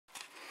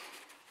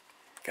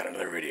got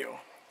another video.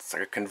 It's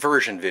like a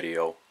conversion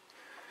video.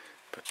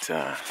 But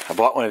I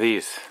bought one of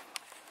these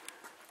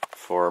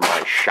for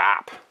my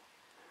shop.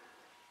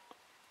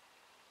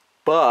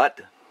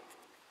 But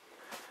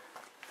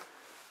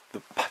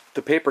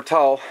the paper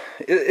towel,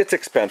 it's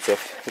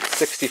expensive.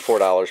 It's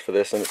 $64 for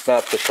this, and it's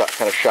not the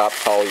kind of shop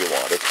towel you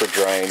want. It's for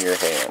drying your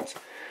hands.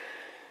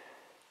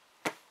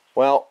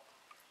 Well,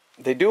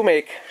 they do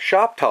make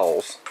shop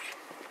towels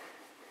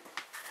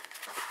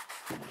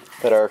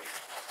that are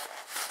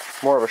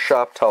more of a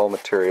shop towel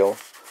material,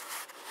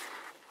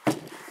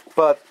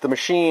 but the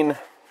machine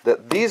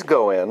that these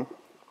go in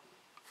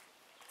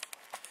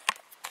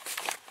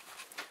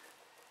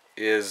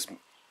is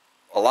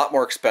a lot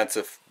more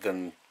expensive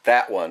than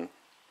that one.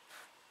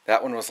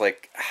 That one was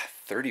like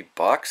 30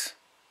 bucks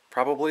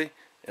probably,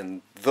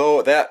 and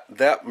though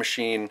that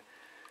machine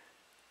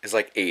is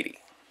like 80.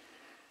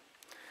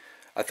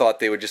 I thought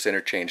they would just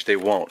interchange. They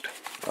won't.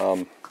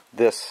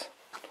 This,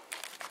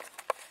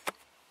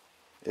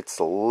 it's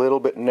a little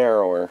bit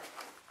narrower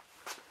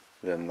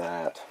than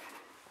that.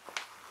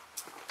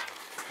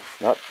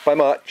 Not by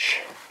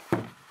much,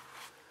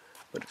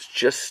 but it's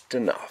just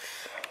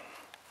enough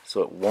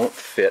so it won't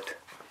fit.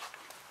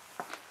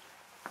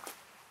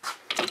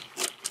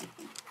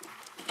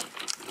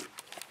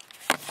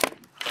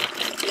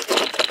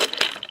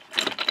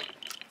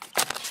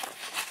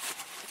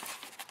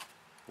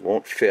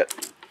 Won't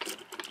fit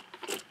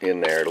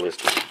in there.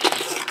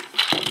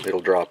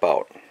 It'll drop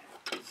out.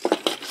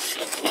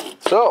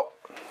 So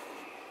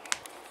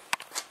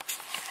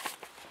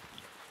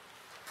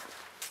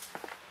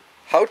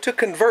how to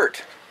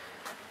convert.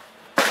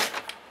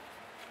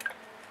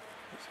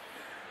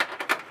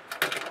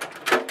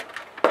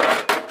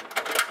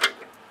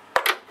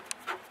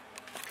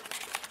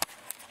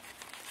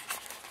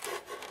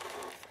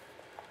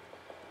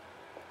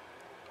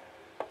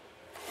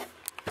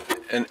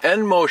 An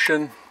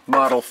EnMotion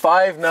model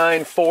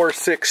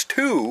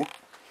 59462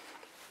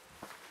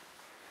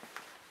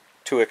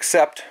 to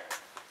accept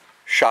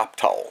shop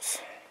towels.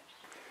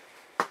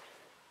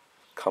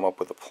 Come up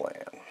with a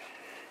plan.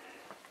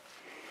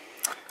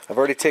 I've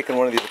already taken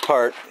one of these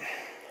apart,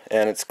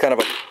 and it's kind of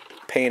a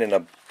pain in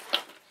a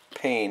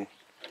pain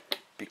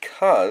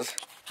because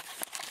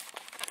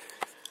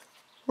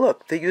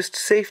look, they used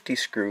safety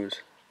screws.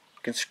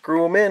 You can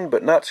screw them in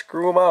but not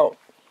screw them out.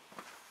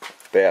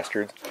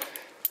 Bastards.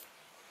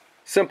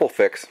 Simple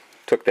fix,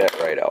 took that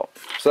right out.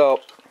 So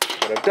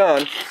what I've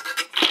done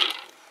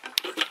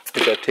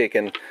is I've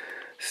taken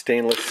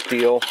stainless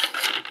steel,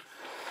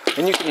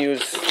 and you can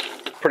use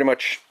pretty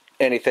much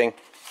anything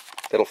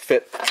that'll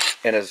fit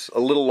and is a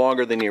little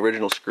longer than the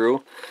original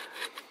screw.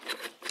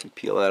 Let's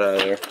peel that out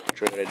of there,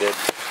 show you what I did.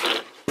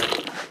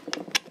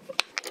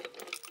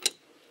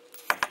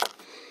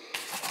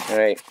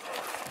 Alright,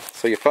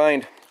 so you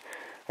find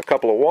a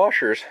couple of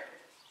washers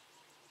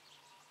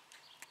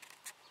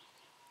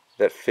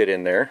that fit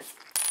in there.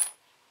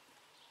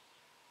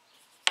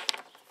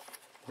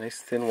 Nice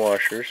thin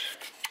washers.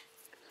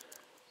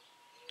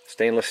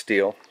 Stainless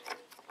steel.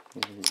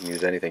 You can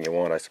use anything you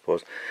want, I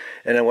suppose.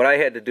 And then what I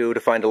had to do to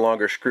find a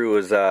longer screw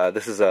is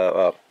this is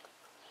a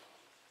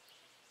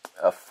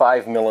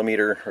 5mm,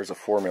 or is a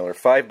 4mm,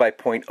 5 by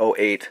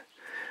 0.08.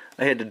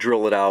 I had to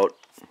drill it out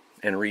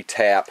and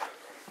retap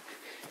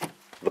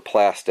the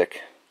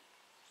plastic.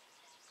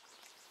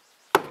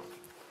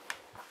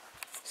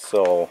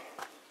 So,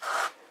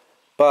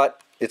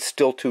 but it's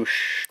still too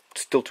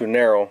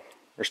narrow,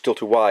 or still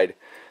too wide,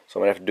 so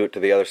I'm gonna have to do it to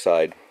the other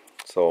side.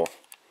 So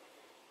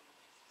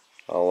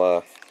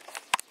I'll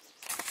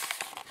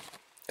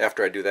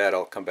after I do that,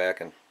 I'll come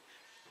back and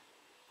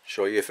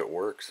show you if it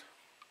works.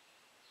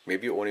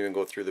 Maybe it won't even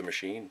go through the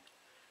machine.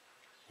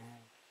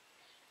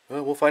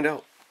 Well, we'll find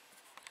out.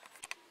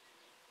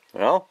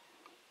 Well,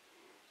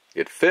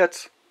 it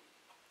fits,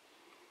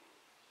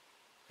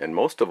 and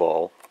most of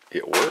all,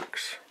 it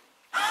works.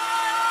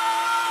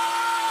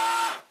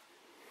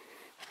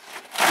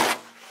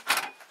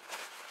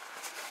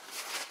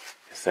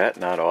 Is that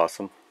not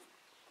awesome?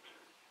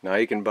 Now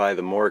you can buy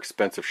the more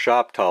expensive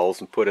shop towels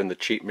and put in the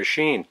cheap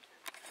machine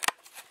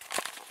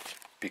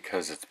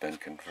because it's been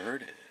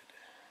converted.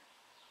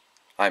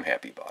 I'm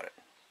happy about it.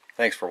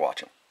 Thanks for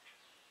watching.